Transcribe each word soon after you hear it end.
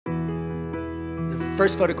The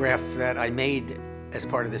first photograph that I made as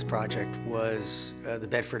part of this project was the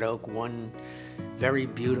Bedford Oak, one very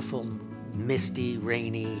beautiful, misty,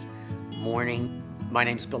 rainy morning. My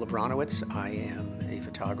name is Bill Abranowicz. I am a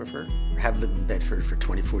photographer. I have lived in Bedford for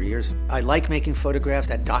 24 years. I like making photographs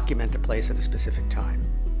that document a place at a specific time,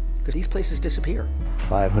 because these places disappear.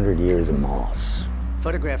 500 years of moss.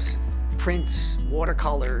 Photographs, prints,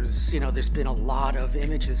 watercolors, there's been a lot of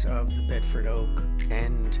images of the Bedford Oak,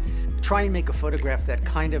 and try and make a photograph that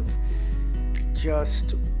kind of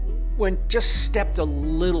just stepped a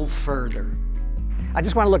little further. I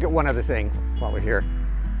just want to look at one other thing while we're here.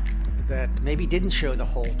 That maybe didn't show the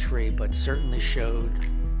whole tree, but certainly showed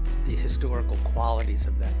the historical qualities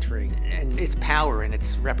of that tree and its power and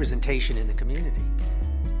its representation in the community.